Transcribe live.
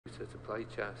computer to play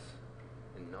chess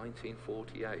in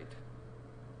 1948.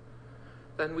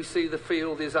 Then we see the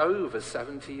field is over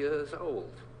 70 years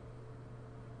old.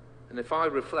 And if I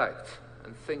reflect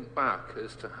and think back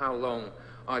as to how long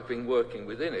I've been working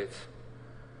within it,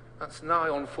 that's nigh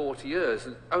on 40 years,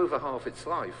 and over half its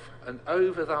life. And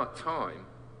over that time,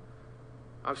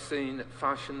 I've seen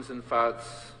fashions and fads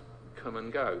come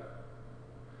and go.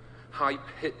 Hype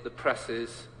hit the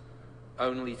presses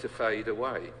only to fade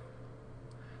away.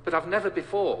 But I've never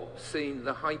before seen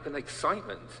the hype and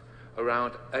excitement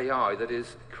around AI that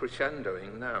is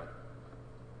crescendoing now.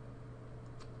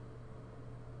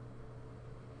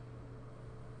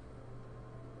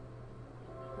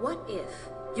 What if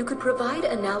you could provide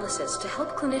analysis to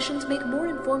help clinicians make more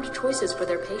informed choices for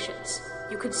their patients?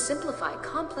 You could simplify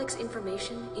complex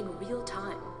information in real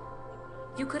time.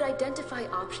 You could identify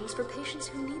options for patients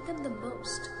who need them the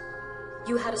most.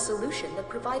 You had a solution that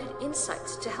provided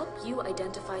insights to help you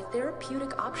identify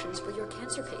therapeutic options for your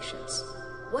cancer patients.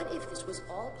 What if this was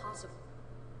all possible?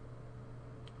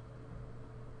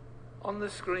 On the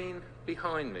screen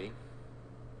behind me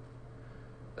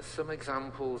are some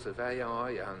examples of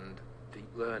AI and deep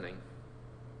learning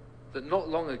that not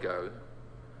long ago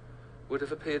would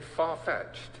have appeared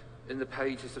far-fetched in the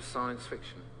pages of science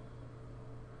fiction.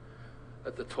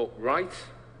 At the top right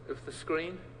of the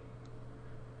screen,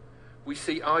 we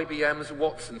see IBM's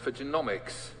Watson for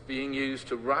genomics being used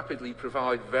to rapidly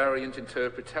provide variant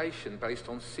interpretation based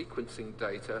on sequencing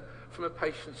data from a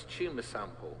patient's tumor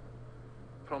sample,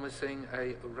 promising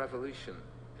a revolution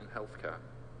in healthcare.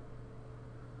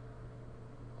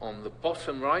 On the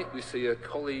bottom right, we see a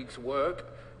colleague's work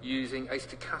using a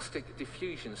stochastic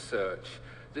diffusion search.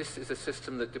 This is a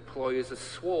system that deploys a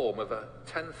swarm of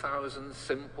 10,000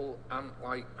 simple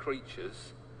ant-like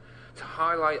creatures to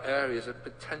highlight areas of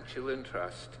potential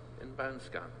interest in bone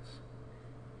scans.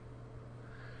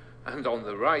 And on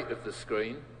the right of the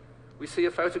screen, we see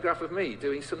a photograph of me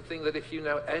doing something that, if you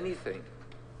know anything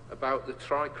about the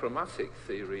trichromatic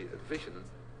theory of vision,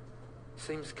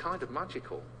 seems kind of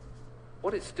magical.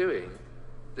 What it's doing,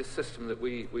 this system that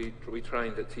we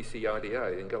trained at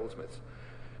TCIDA in Goldsmiths,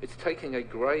 it's taking a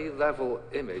grey level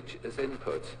image as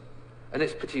input, and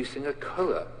it's producing a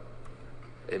colour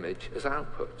image as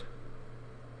output.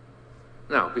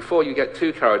 Now, before you get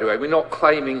too carried away, we're not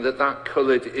claiming that that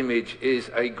coloured image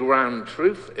is a ground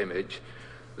truth image.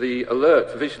 The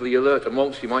visually alert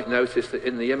amongst you might notice that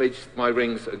in the image my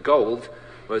rings are gold,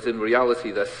 whereas in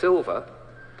reality they're silver.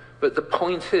 But the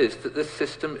point is that the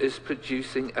system is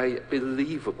producing a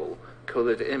believable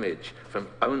coloured image from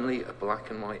only a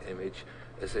black and white image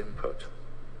as input.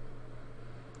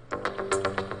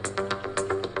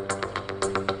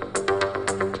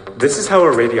 This is how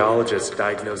a radiologist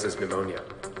diagnoses pneumonia.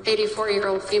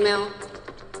 84-year-old female,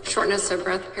 shortness of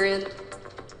breath period,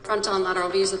 frontal and lateral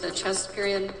views of the chest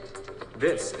period.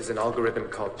 This is an algorithm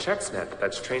called ChexNet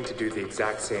that's trained to do the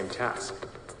exact same task.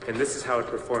 And this is how it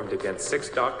performed against 6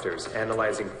 doctors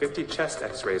analyzing 50 chest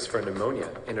x-rays for pneumonia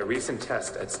in a recent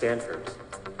test at Stanford.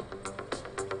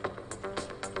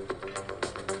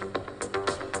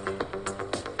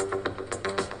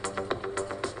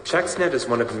 ChexNet is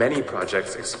one of many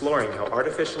projects exploring how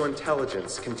artificial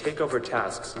intelligence can take over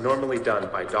tasks normally done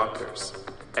by doctors.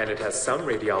 And it has some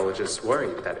radiologists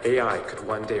worried that AI could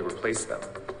one day replace them.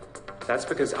 That's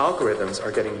because algorithms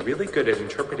are getting really good at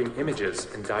interpreting images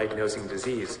and diagnosing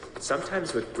disease,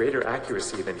 sometimes with greater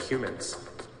accuracy than humans.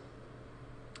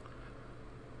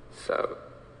 So,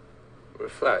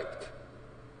 reflect.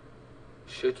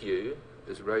 Should you,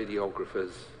 as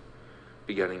radiographers,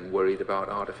 be getting worried about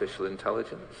artificial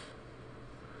intelligence?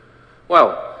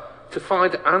 Well, to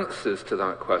find answers to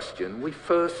that question, we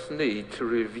first need to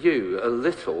review a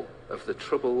little of the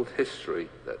troubled history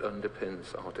that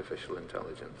underpins artificial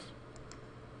intelligence.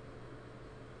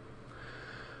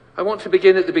 I want to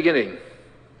begin at the beginning.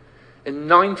 In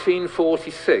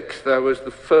 1946, there was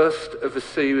the first of a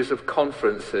series of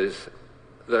conferences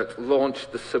that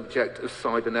launched the subject of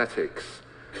cybernetics,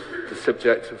 the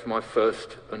subject of my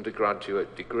first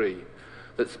undergraduate degree,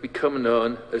 that's become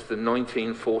known as the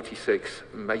 1946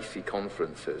 Macy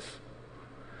Conferences.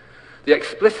 The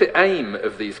explicit aim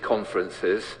of these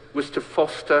conferences was to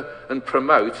foster and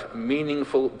promote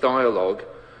meaningful dialogue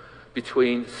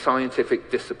between scientific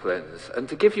disciplines. And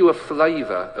to give you a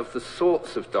flavour of the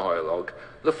sorts of dialogue,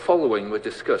 the following were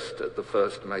discussed at the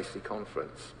first Macy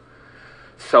Conference: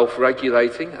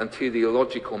 self-regulating and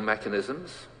teleological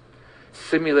mechanisms,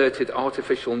 simulated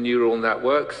artificial neural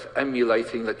networks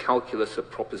emulating the calculus of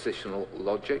propositional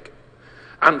logic,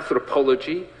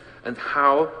 anthropology and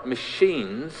how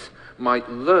machines might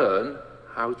learn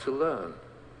how to learn.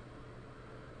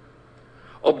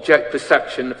 object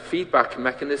perception feedback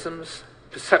mechanisms,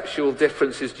 perceptual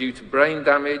differences due to brain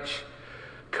damage,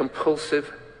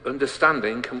 compulsive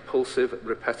understanding, compulsive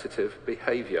repetitive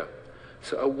behavior.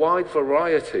 So a wide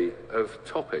variety of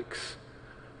topics.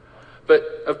 But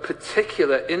of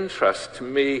particular interest to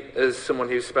me as someone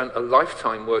who spent a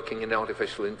lifetime working in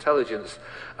artificial intelligence,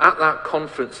 at that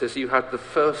conference as you had the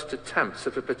first attempts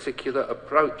of a particular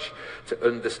approach to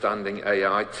understanding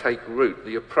AI take root,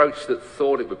 the approach that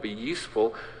thought it would be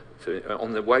useful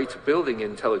on the way to building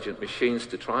intelligent machines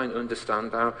to try and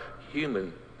understand how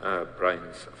human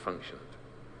brains functioned.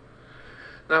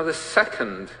 Now, the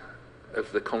second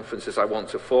of the conferences I want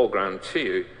to foreground to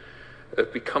you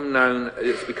it's become known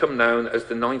as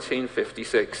the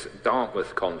 1956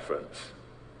 Dartmouth Conference.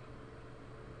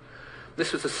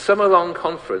 This was a summer-long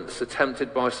conference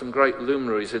attempted by some great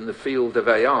luminaries in the field of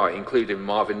AI, including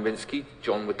Marvin Minsky,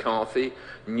 John McCarthy,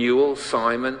 Newell,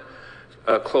 Simon,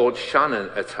 Claude Shannon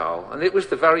et al. And it was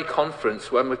the very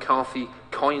conference where McCarthy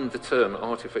coined the term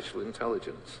artificial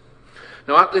intelligence.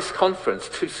 Now, at this conference,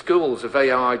 two schools of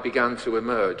AI began to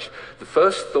emerge. The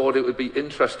first thought it would be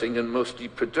interesting and mostly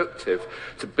productive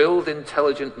to build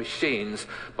intelligent machines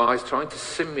by trying to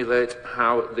simulate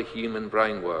how the human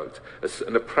brain worked, as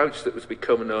an approach that was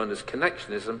become known as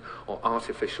connectionism or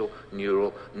artificial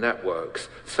neural networks,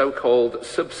 so-called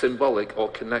subsymbolic or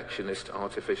connectionist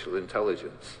artificial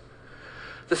intelligence.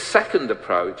 The second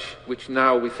approach, which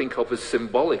now we think of as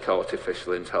symbolic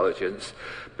artificial intelligence,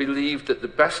 believed that the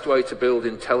best way to build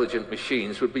intelligent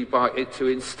machines would be to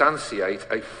instantiate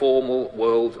a formal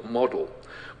world model,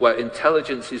 where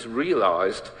intelligence is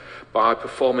realized by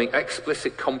performing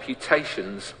explicit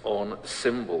computations on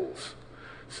symbols.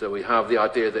 So we have the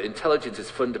idea that intelligence is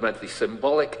fundamentally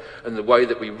symbolic, and the way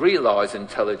that we realize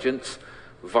intelligence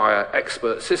via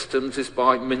expert systems is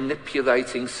by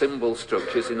manipulating symbol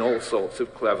structures in all sorts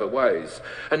of clever ways.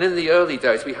 And in the early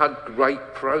days, we had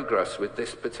great progress with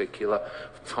this particular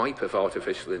type of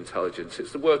artificial intelligence.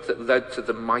 It's the work that led to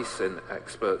the mycin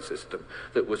expert system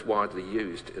that was widely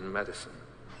used in medicine.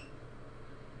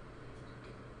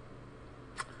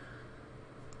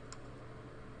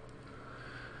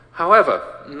 However,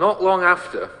 not long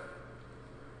after,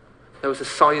 there was a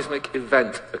seismic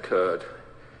event occurred.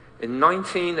 In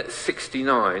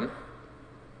 1969,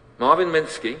 Marvin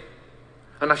Minsky,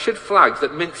 and I should flag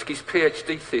that Minsky's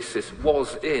PhD thesis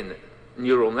was in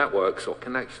neural networks or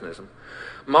connectionism.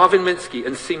 Marvin Minsky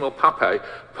and Seymour Papert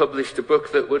published a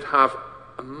book that would have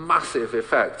a massive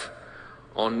effect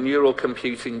on neural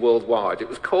computing worldwide. It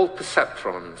was called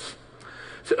Perceptrons.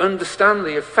 To understand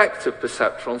the effect of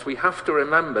perceptrons, we have to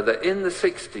remember that in the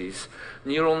 60s,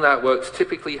 neural networks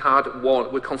typically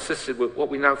were consisted with what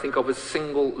we now think of as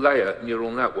single-layer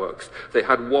neural networks. They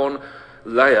had one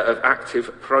layer of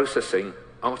active processing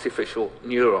artificial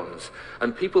neurons.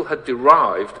 And people had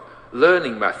derived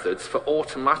learning methods for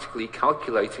automatically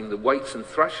calculating the weights and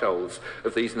thresholds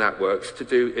of these networks to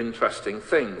do interesting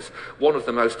things. One of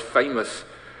the most famous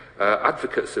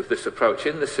advocates of this approach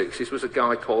in the 60s was a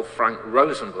guy called Frank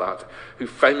Rosenblatt, who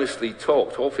famously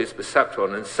talked of his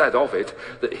perceptron and said of it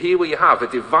that here we have a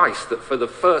device that for the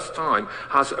first time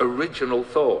has original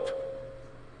thought.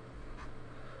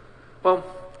 Well,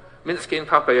 Minsky and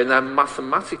Papert, in their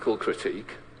mathematical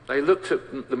critique, they looked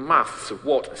at the maths of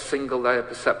what single-layer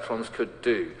perceptrons could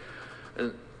do.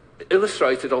 And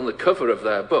illustrated on the cover of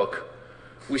their book,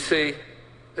 we see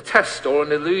a test or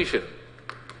an illusion.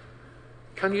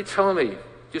 Can you tell me,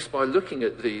 just by looking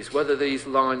at these, whether these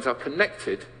lines are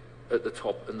connected at the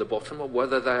top and the bottom, or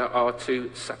whether there are two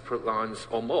separate lines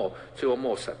or more, two or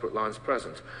more separate lines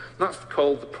present? That's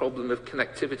called the problem of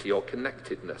connectivity or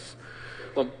connectedness.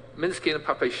 Well, Minsky and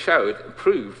Papert showed and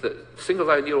proved that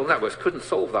single-layer neural networks couldn't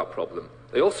solve that problem.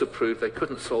 They also proved they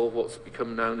couldn't solve what's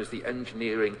become known as the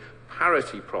engineering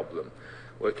parity problem,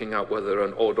 working out whether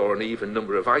an odd or an even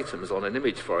number of items on an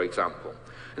image, for example.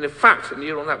 And in fact,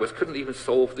 neural networks couldn't even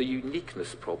solve the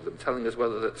uniqueness problem, telling us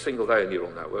whether that single-layer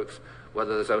neural networks,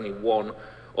 whether there's only one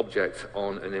object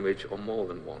on an image or more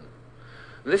than one.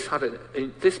 And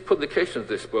this publication of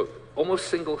this book almost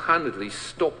single-handedly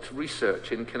stopped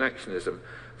research in connectionism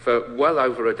for well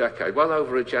over a decade, well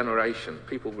over a generation.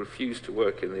 People refused to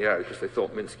work in the area because they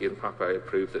thought Minsky and Papert had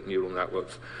proved that neural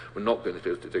networks were not going to be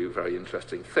able to do very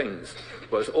interesting things.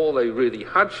 Whereas all they really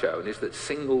had shown is that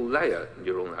single-layer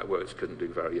neural networks couldn't do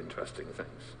very interesting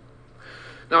things.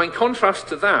 Now, in contrast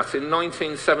to that, in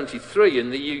 1973 in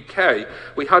the UK,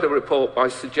 we had a report by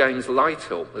Sir James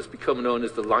Lighthill, that's become known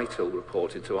as the Lighthill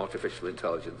Report into Artificial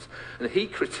Intelligence. And he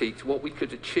critiqued what we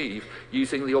could achieve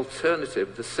using the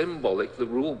alternative, the symbolic, the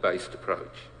rule-based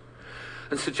approach.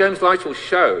 And Sir James Lighthill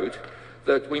showed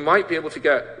that we might be able to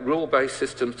get rule-based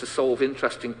systems to solve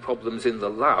interesting problems in the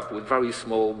lab with very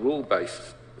small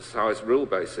size rule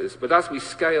bases, but as we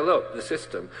scale up the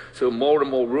system, so more and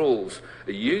more rules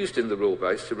are used in the rule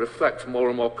base to reflect more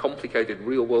and more complicated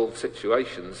real-world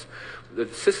situations, the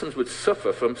systems would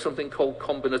suffer from something called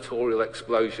combinatorial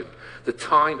explosion. The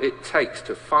time it takes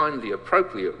to find the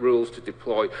appropriate rules to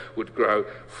deploy would grow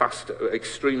faster,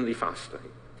 extremely faster,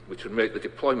 which would make the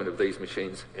deployment of these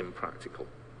machines impractical.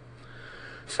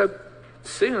 So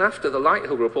soon after the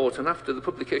Lighthill report and after the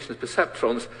publication of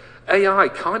perceptrons, AI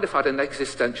kind of had an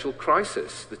existential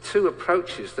crisis. The two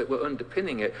approaches that were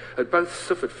underpinning it had both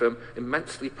suffered from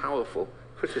immensely powerful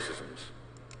criticisms.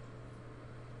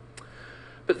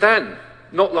 But then,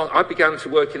 not long, I began to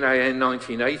work in AI in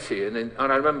 1980, and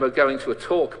I remember going to a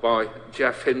talk by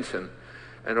Jeff Hinton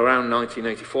in around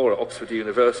 1984 at Oxford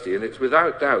University, and it's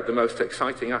without doubt the most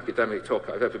exciting academic talk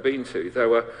I've ever been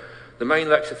to. The main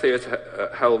lecture theatre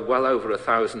held well over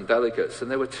 1,000 delegates, and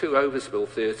there were 2 overspill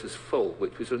theatres full,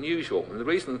 which was unusual. And the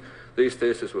reason these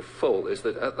theatres were full is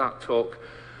that at that talk,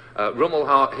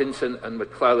 Rummelhart, Hinton and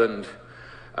McClelland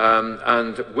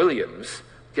and Williams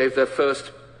gave their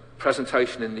first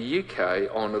presentation in the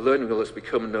UK on a learning rule that's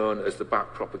become known as the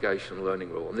backpropagation learning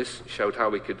rule. And this showed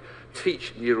how we could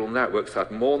teach neural networks that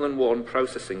had more than one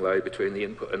processing layer between the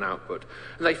input and output.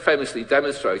 And they famously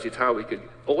demonstrated how we could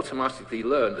automatically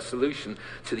learn the solution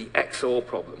to the XOR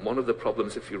problem. One of the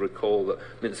problems, if you recall, that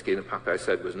Minsky and Pape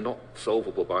said was not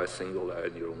solvable by a single layer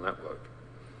neural network.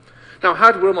 Now,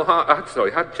 had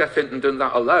Jeff Hinton done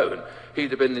that alone,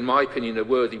 he'd have been, in my opinion, a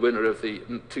worthy winner of the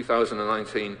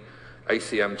 2019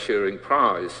 ACM Turing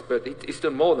Prize, but he's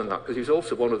done more than that, because he's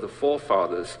also one of the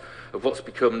forefathers of what's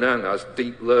become known as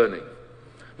deep learning.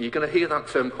 And you're going to hear that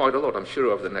term quite a lot, I'm sure,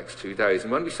 over the next 2 days.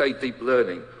 And when we say deep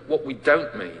learning, what we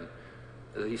don't mean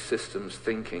are these systems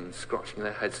thinking, scratching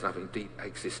their heads and having deep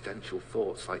existential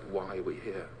thoughts like, why are we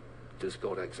here? Does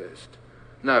God exist?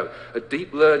 No, a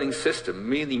deep learning system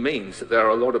merely means that there are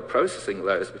a lot of processing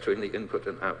layers between the input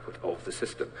and output of the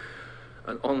system.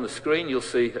 And on the screen, you'll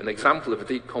see an example of a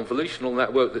deep convolutional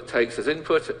network that takes as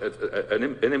input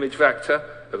an image vector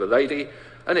of a lady,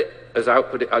 and as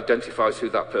output, it identifies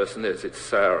who that person is. It's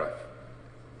Sarah.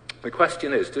 The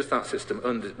question is, does that system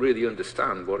really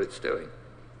understand what it's doing?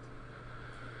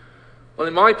 Well,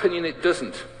 in my opinion, it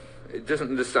doesn't. It doesn't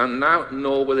understand now,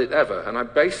 nor will it ever. And I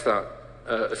base that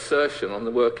assertion on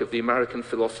the work of the American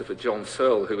philosopher John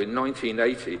Searle, who in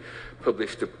 1980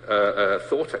 published a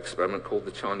thought experiment called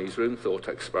the Chinese room thought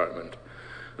experiment.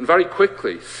 And very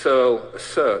quickly, Searle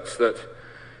asserts that,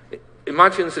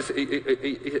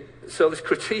 Searle is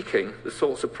critiquing the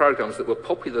sorts of programs that were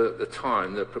popular at the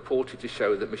time that purported to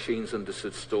show that machines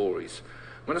understood stories.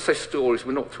 When I say stories,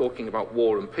 we're not talking about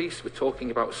War and Peace, we're talking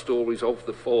about stories of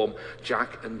the form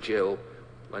Jack and Jill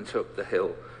went up the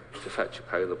hill to fetch a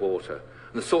pail of water.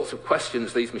 And the sorts of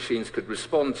questions these machines could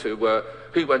respond to were,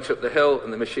 who went up the hill?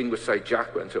 And the machine would say,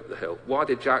 Jack went up the hill. Why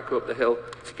did Jack go up the hill?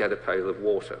 To get a pail of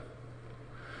water.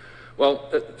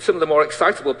 Well, some of the more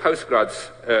excitable postgrads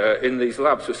in these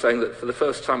labs were saying that for the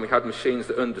first time we had machines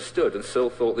that understood, and Searle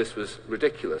thought this was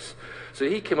ridiculous. So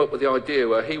he came up with the idea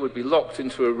where he would be locked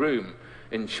into a room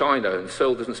in China, and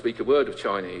Searle doesn't speak a word of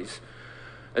Chinese,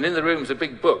 and in the room is a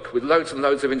big book with loads and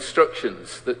loads of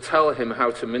instructions that tell him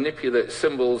how to manipulate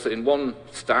symbols in one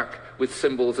stack with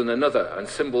symbols in another, and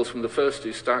symbols from the first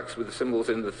 2 stacks with the symbols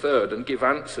in the third, and give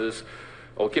answers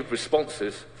or give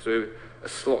responses through a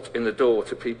slot in the door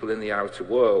to people in the outer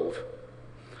world.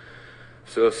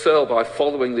 So Searle, by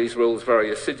following these rules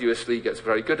very assiduously, gets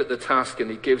very good at the task, and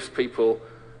he gives people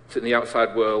in the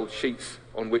outside world sheets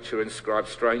on which are inscribed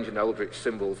strange and eldritch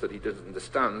symbols that he doesn't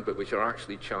understand, but which are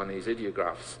actually Chinese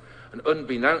ideographs. And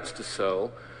unbeknownst to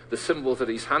Searle, the symbols that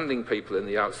he's handing people in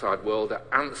the outside world are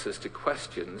answers to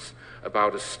questions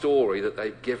about a story that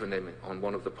they've given him on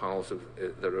one of the piles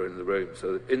that are in the room.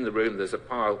 So in the room, there's a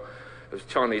pile of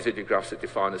Chinese ideographs that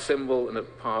define a symbol, and a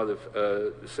pile of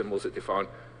symbols that define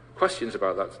questions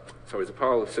about that. Sorry, there's a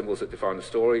pile of symbols that define a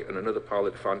story, and another pile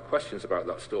that define questions about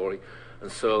that story.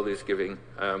 And Searle is giving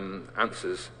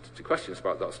answers to questions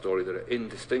about that story that are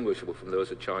indistinguishable from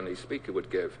those a Chinese speaker would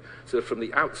give. So from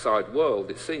the outside world,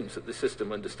 it seems that the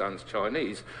system understands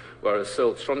Chinese, whereas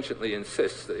Searle trenchantly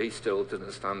insists that he still doesn't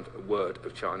understand a word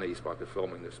of Chinese by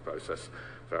performing this process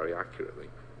very accurately.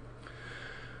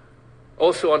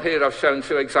 Also on here, I've shown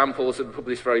 2 examples that were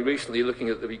published very recently looking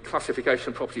at the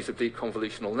classification properties of deep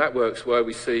convolutional networks, where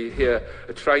we see here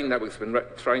a trained network that's been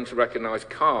trained to recognize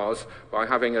cars by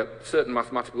having a certain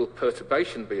mathematical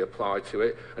perturbation be applied to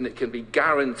it, and it can be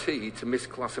guaranteed to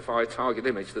misclassify a target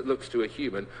image that looks to a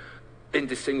human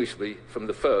indistinguishably from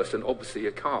the first, and obviously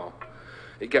a car.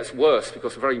 It gets worse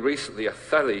because very recently a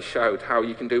study showed how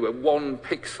you can do a 1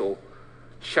 pixel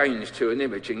change to an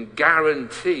image and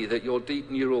guarantee that your deep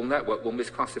neural network will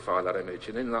misclassify that image.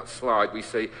 And in that slide, we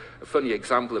see a funny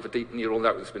example of a deep neural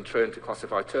network that's been trained to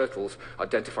classify turtles,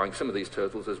 identifying some of these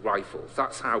turtles as rifles.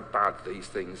 That's how bad these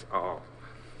things are.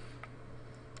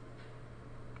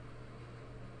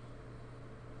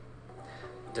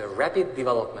 The rapid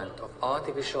development of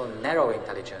artificial narrow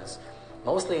intelligence,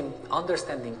 mostly in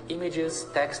understanding images,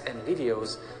 text, and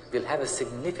videos, will have a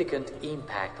significant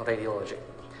impact on radiology.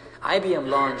 IBM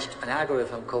launched an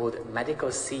algorithm called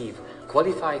Medical Sieve,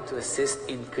 qualified to assist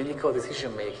in clinical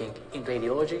decision-making in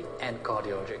radiology and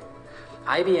cardiology.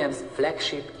 IBM's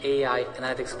flagship AI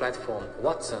analytics platform,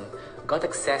 Watson, got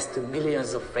access to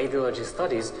millions of radiology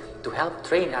studies to help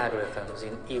train algorithms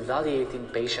in evaluating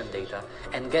patient data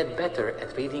and get better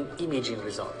at reading imaging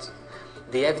results.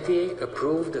 The FDA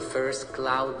approved the first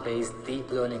cloud-based deep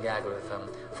learning algorithm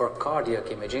for cardiac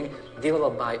imaging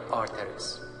developed by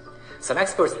Arteris. Some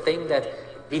experts think that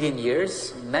within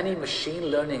years, many machine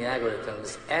learning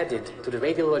algorithms added to the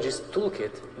radiologist's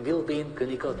toolkit will be in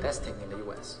clinical testing in the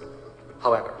US.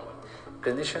 However,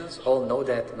 clinicians all know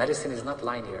that medicine is not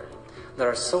linear. There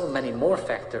are so many more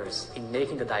factors in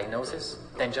making the diagnosis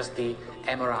than just the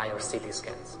MRI or CT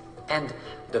scans. And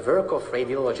the work of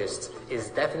radiologists is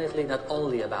definitely not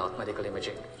only about medical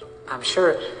imaging. I'm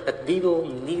sure that we will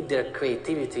need their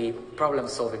creativity,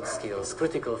 problem-solving skills,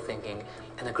 critical thinking,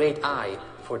 and a great eye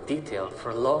for detail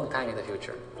for a long time in the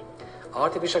future.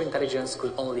 Artificial intelligence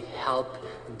could only help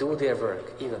do their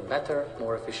work even better,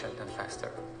 more efficient, and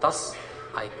faster. Thus,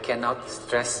 I cannot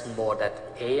stress more that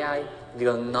AI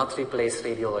will not replace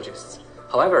radiologists.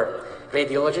 However,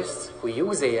 radiologists who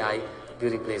use AI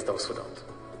will replace those who don't.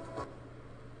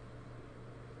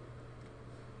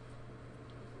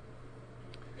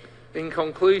 In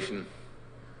conclusion,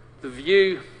 the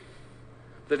view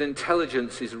that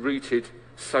intelligence is rooted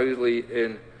solely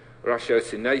in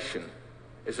ratiocination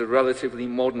is a relatively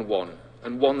modern one,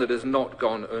 and one that has not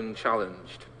gone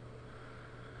unchallenged.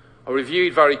 I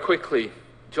reviewed very quickly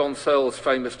John Searle's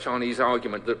famous Chinese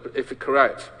argument that, if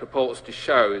correct, purports to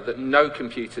show that no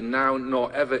computer now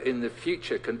nor ever in the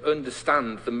future can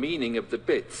understand the meaning of the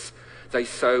bits they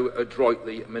so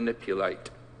adroitly manipulate.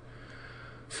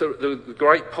 So the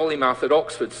great polymath at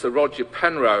Oxford, Sir Roger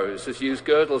Penrose, has used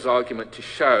Gödel's argument to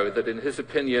show that, in his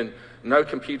opinion, no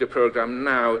computer program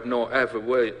now nor ever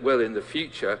will in the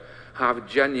future have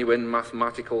genuine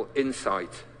mathematical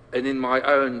insight. And in my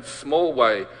own small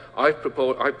way, I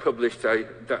published a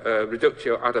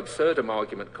reductio ad absurdum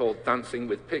argument called Dancing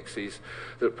with Pixies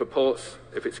that purports,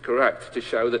 if it's correct, to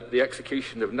show that the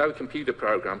execution of no computer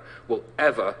program will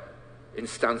ever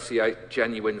instantiate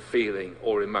genuine feeling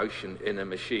or emotion in a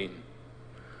machine.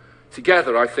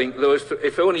 Together, I think,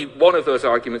 if only one of those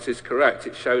arguments is correct,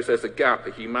 it shows there's a gap,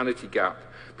 a humanity gap,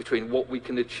 between what we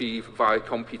can achieve via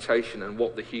computation and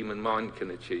what the human mind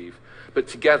can achieve. But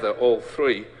together, all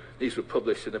three, these were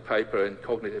published in a paper in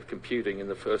Cognitive Computing in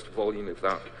the first volume of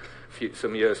that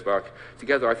some years back.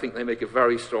 Together, I think they make a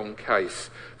very strong case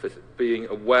for being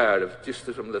aware of just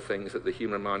some of the things that the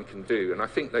human mind can do. And I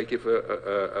think they give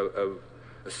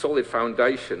a solid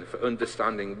foundation for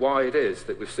understanding why it is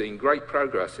that we've seen great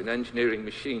progress in engineering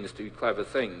machines do clever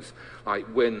things, like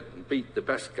win and beat the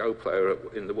best Go player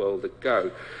in the world at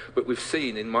Go. But we've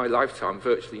seen, in my lifetime,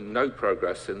 virtually no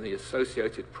progress in the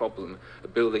associated problem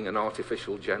of building an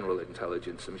artificial general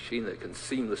intelligence, a machine that can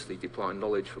seamlessly deploy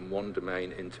knowledge from one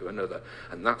domain into another.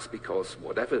 And that's because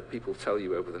whatever people tell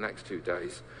you over the next 2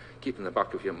 days, keep in the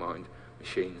back of your mind,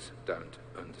 machines don't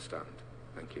understand.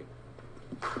 Thank you.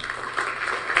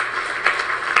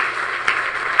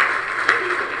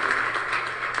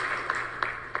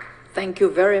 Thank you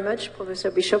very much,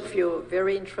 Professor Bishop, for your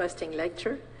very interesting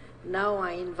lecture. Now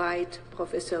I invite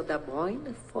Professor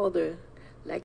Dabroin for the